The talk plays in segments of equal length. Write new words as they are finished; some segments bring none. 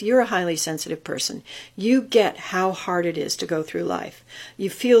You're a highly sensitive person. You get how hard it is to go through life. You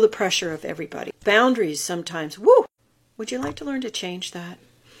feel the pressure of everybody. Boundaries sometimes, woo! Would you like to learn to change that?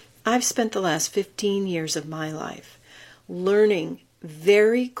 I've spent the last 15 years of my life learning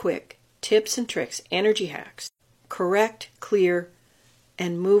very quick tips and tricks, energy hacks, correct, clear,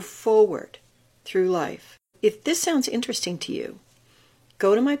 and move forward through life. If this sounds interesting to you,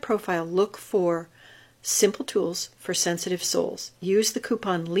 go to my profile, look for Simple Tools for Sensitive Souls. Use the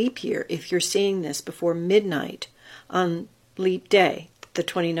coupon Leap Year if you're seeing this before midnight on Leap Day, the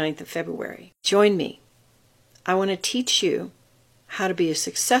 29th of February. Join me. I want to teach you how to be a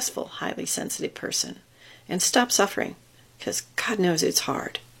successful, highly sensitive person and stop suffering, because God knows it's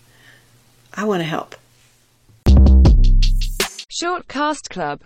hard. I want to help. Shortcast Club.